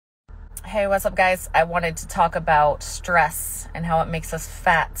Hey, what's up, guys? I wanted to talk about stress and how it makes us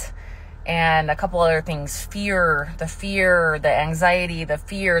fat and a couple other things. The anxiety,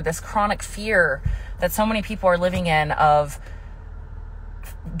 this chronic fear that so many people are living in of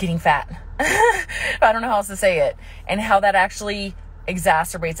getting fat. I don't know how else to say it. And how that actually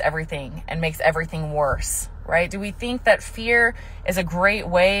exacerbates everything and makes everything worse, right? Do we think that fear is a great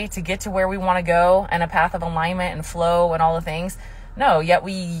way to get to where we want to go and a path of alignment and flow and all the things? No, yet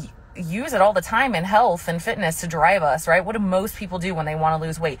we use it all the time in health and fitness to drive us, right? What do most people do when they want to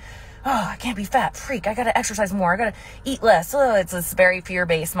lose weight? Oh, I can't be fat. Freak. I got to exercise more. I got to eat less. Oh, it's this very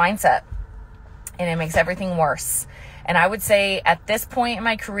fear-based mindset. And it makes everything worse. And I would say at this point in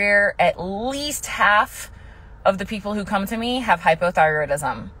my career, at least half of the people who come to me have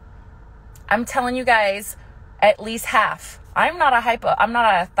hypothyroidism. I'm telling you guys, at least half. I'm not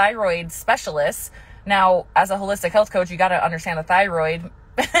a thyroid specialist. Now, as a holistic health coach, you got to understand the thyroid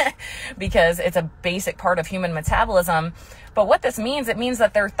because it's a basic part of human metabolism. But what this means, it means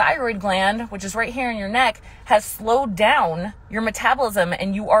that their thyroid gland, which is right here in your neck, has slowed down your metabolism.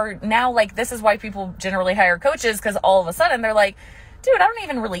 And you are now like, this is why people generally hire coaches, because all of a sudden they're like, dude, I don't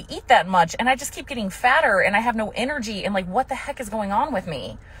even really eat that much. And I just keep getting fatter and I have no energy. And like, what the heck is going on with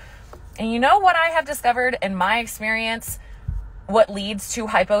me? And you know what I have discovered in my experience, what leads to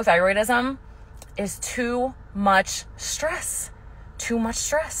hypothyroidism is too much stress. Too much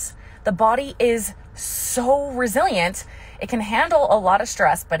stress. The body is so resilient. It can handle a lot of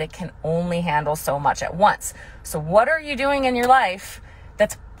stress, but it can only handle so much at once. So what are you doing in your life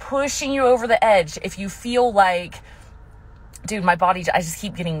that's pushing you over the edge? If you feel like, dude, my body, I just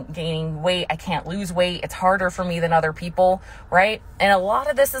keep gaining weight. I can't lose weight. It's harder for me than other people, right? And a lot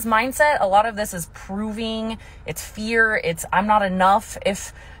of this is mindset. A lot of this is proving. It's fear. It's I'm not enough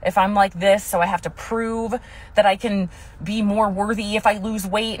if I'm like this, so I have to prove that I can be more worthy if I lose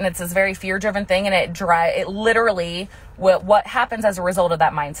weight. And it's this very fear-driven thing. And it literally, what happens as a result of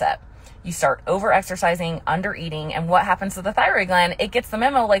that mindset? You start over-exercising, under-eating, and what happens to the thyroid gland? It gets the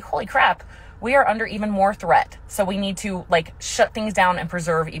memo like, holy crap, we are under even more threat. So we need to like shut things down and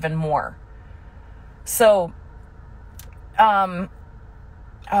preserve even more. So, okay,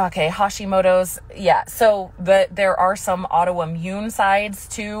 Hashimoto's. Yeah. So there are some autoimmune sides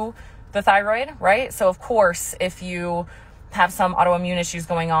to the thyroid, right? So of course, if you have some autoimmune issues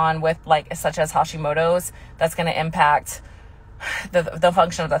going on with like, such as Hashimoto's, that's going to impact the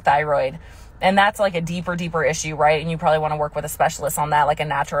function of the thyroid. And that's like a deeper issue, right? And you probably want to work with a specialist on that, like a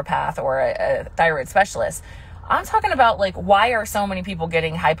naturopath or a thyroid specialist. I'm talking about like, why are so many people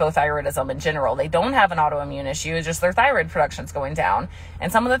getting hypothyroidism in general? They don't have an autoimmune issue. It's just their thyroid production's going down.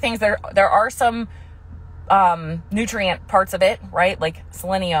 And some of the things there are some nutrient parts of it, right? Like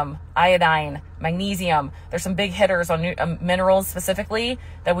selenium, iodine, magnesium. There's some big hitters on minerals specifically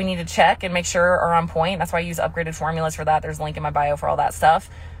that we need to check and make sure are on point. That's why I use upgraded formulas for that. There's a link in my bio for all that stuff.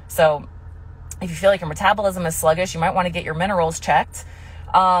 So if you feel like your metabolism is sluggish, you might want to get your minerals checked,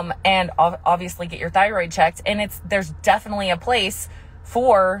 and obviously get your thyroid checked. And there's definitely a place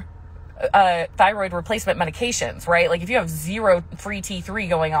for thyroid replacement medications, right? Like if you have zero free T3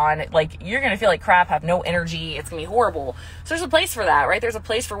 going on, like you're going to feel like crap, have no energy. It's going to be horrible. So there's a place for that, right? There's a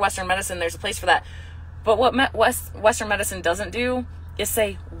place for Western medicine. There's a place for that. But what Western medicine doesn't do is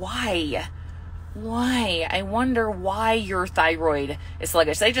say, why? I wonder why your thyroid is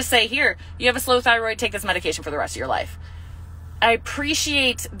sluggish. They just say, here, you have a slow thyroid, take this medication for the rest of your life. I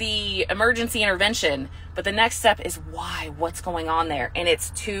appreciate the emergency intervention, but the next step is why, what's going on there? And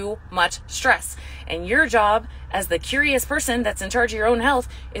it's too much stress. And your job as the curious person that's in charge of your own health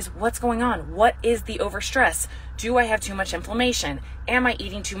is what's going on? What is the overstress? Do I have too much inflammation? Am I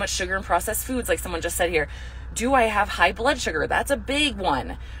eating too much sugar and processed foods like someone just said here? Do I have high blood sugar? That's a big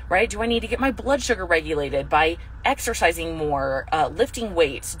one, right? Do I need to get my blood sugar regulated by exercising more, lifting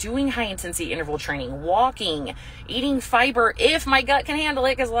weights, doing high intensity interval training, walking, eating fiber if my gut can handle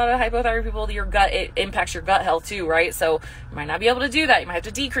it? Because a lot of hypothyroid people, it impacts your gut health too, right? So you might not be able to do that. You might have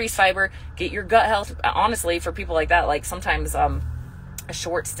to decrease fiber, get your gut health. Honestly, for people like that, like sometimes a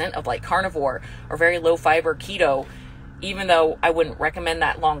short stint of like carnivore or very low fiber keto, even though I wouldn't recommend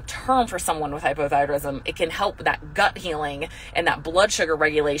that long term for someone with hypothyroidism, it can help that gut healing and that blood sugar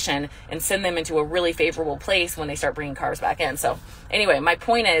regulation and send them into a really favorable place when they start bringing carbs back in. So anyway, my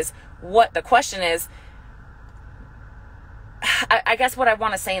point is, what the question is, I guess what I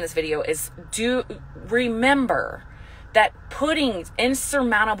want to say in this video is, remember that putting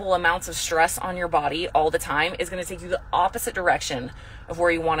insurmountable amounts of stress on your body all the time is going to take you the opposite direction of where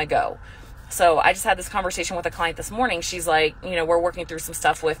you want to go. So I just had this conversation with a client this morning. She's like, we're working through some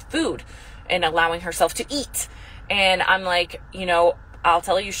stuff with food and allowing herself to eat. And I'm like, I'll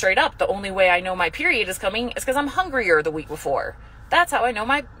tell you straight up, the only way I know my period is coming is because I'm hungrier the week before. That's how I know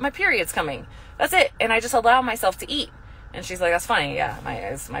my period's coming. That's it. And I just allow myself to eat. And she's like, that's funny. Yeah,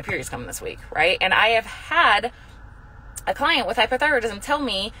 my period's coming this week, right? And I have had a client with hypothyroidism tell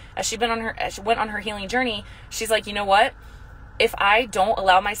me, as she went on her healing journey, she's like, you know what? If I don't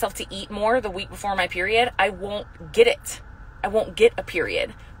allow myself to eat more the week before my period, I won't get it. I won't get a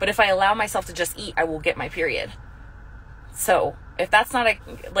period. But if I allow myself to just eat, I will get my period. So if that's not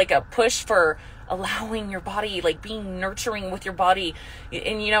a push for allowing your body, like being nurturing with your body,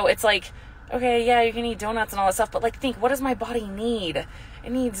 and it's like, okay, yeah, you can eat donuts and all that stuff, but like, think, what does my body need?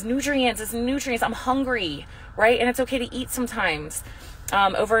 It needs nutrients. It's nutrients. I'm hungry, right? And it's okay to eat sometimes.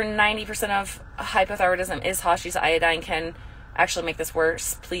 Over 90% of hypothyroidism is Hashimoto's. Iodine can actually make this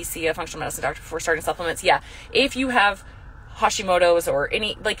worse. Please see a functional medicine doctor before starting supplements. Yeah, if you have Hashimoto's or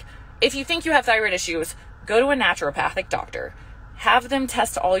if you think you have thyroid issues, go to a naturopathic doctor. Have them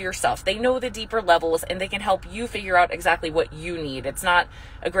test all your stuff. They know the deeper levels and they can help you figure out exactly what you need. It's not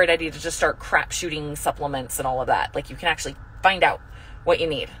a great idea to just start crap shooting supplements and all of that. Like, you can actually find out what you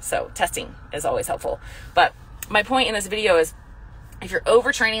need. So testing is always helpful. But my point in this video is, if you're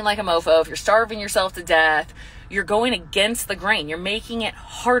overtraining like a mofo, if you're starving yourself to death, you're going against the grain. You're making it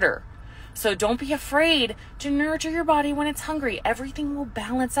harder. So don't be afraid to nurture your body when it's hungry. Everything will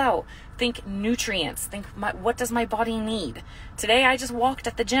balance out. Think nutrients. Think, what does my body need? Today I just walked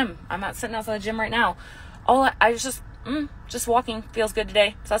at the gym. I'm not sitting outside the gym right now. I was just walking. Feels good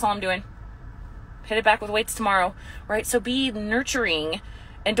today. So that's all I'm doing. Hit it back with weights tomorrow, right? So be nurturing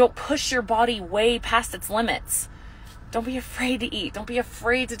and don't push your body way past its limits. Don't be afraid to eat. Don't be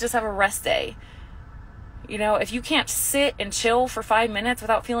afraid to just have a rest day. If you can't sit and chill for 5 minutes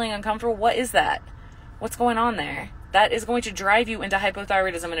without feeling uncomfortable, what is that? What's going on there? That is going to drive you into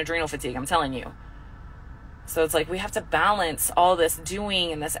hypothyroidism and adrenal fatigue, I'm telling you. So it's like, we have to balance all this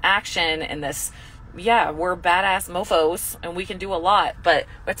doing and this action and this, yeah, we're badass mofos and we can do a lot, but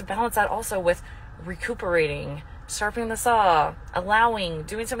we have to balance that also with recuperating, sharpening the saw, allowing,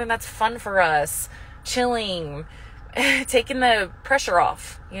 doing something that's fun for us, chilling, taking the pressure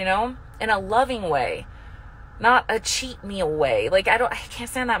off, in a loving way. Not a cheat meal way. Like, I can't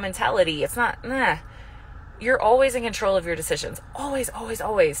stand that mentality. It's not, You're always in control of your decisions. Always, always,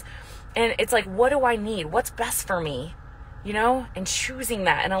 always. And it's like, what do I need? What's best for me? And choosing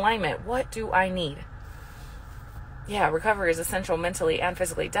that in alignment. What do I need? Yeah, recovery is essential mentally and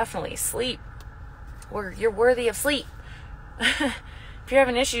physically. Definitely. Sleep. You're worthy of sleep. If you're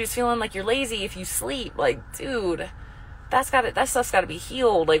having issues feeling like you're lazy, if you sleep, like, dude, that stuff's got to be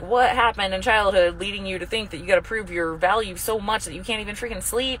healed. Like, what happened in childhood leading you to think that you got to prove your value so much that you can't even freaking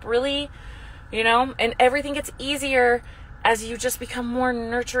sleep? Really? And everything gets easier as you just become more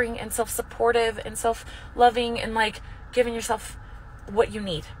nurturing and self-supportive and self-loving and like giving yourself what you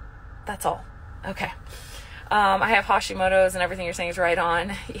need. That's all. Okay. I have Hashimoto's and everything you're saying is right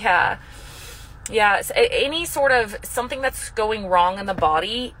on. Yeah. Yeah. So any sort of something that's going wrong in the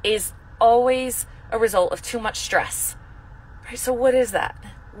body is always a result of too much stress. Right? So what is that?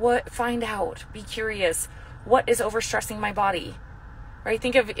 Find out, be curious. What is overstressing my body? Right?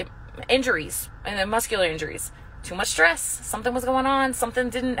 Think of injuries and muscular injuries. Too much stress. Something was going on.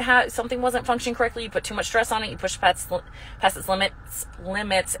 Something wasn't functioning correctly. You put too much stress on it. You push past its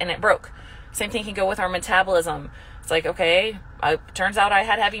limits and it broke. Same thing can go with our metabolism. It's like, okay, turns out I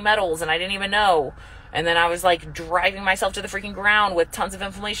had heavy metals and I didn't even know. And then I was like driving myself to the freaking ground with tons of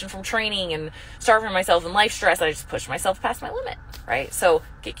inflammation from training and starving myself and life stress. I just pushed myself past my limit, right? So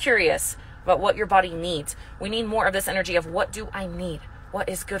get curious about what your body needs. We need more of this energy of, what do I need? What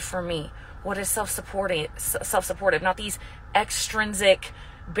is good for me? What is self-supportive? Not these extrinsic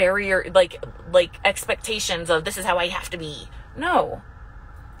barrier, like expectations of this is how I have to be. No.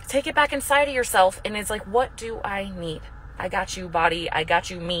 Take it back inside of yourself and it's like, what do I need? I got you, body. I got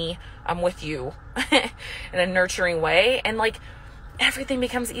you, me. I'm with you in a nurturing way. And like, everything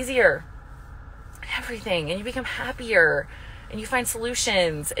becomes easier. Everything. And you become happier and you find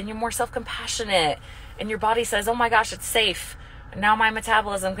solutions and you're more self-compassionate and your body says, oh my gosh, it's safe. Now my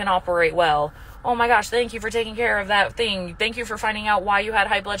metabolism can operate well. Oh my gosh, thank you for taking care of that thing. Thank you for finding out why you had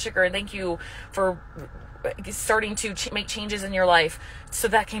high blood sugar. And thank you for starting to make changes in your life so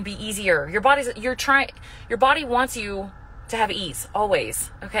that can be easier. Your body wants you to have ease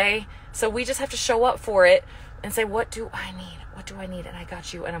always. Okay. So we just have to show up for it and say, what do I need? What do I need? And I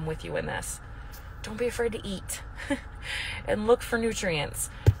got you and I'm with you in this. Don't be afraid to eat and look for nutrients.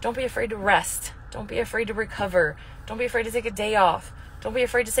 Don't be afraid to rest. Don't be afraid to recover. Don't be afraid to take a day off. Don't be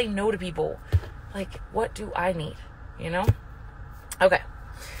afraid to say no to people. Like, what do I need? Okay.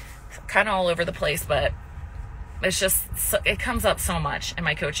 Kind of all over the place, but It's just, it comes up so much in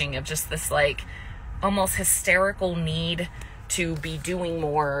my coaching of just this like almost hysterical need to be doing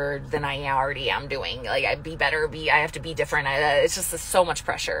more than I already am doing. Like, I have to be different. It's just so much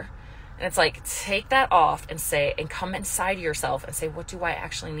pressure. And it's like, take that off and say, and come inside yourself and say, what do I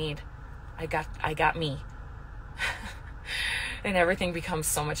actually need? I got me. And everything becomes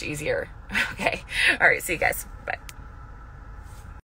so much easier. Okay. All right. See you guys. Bye.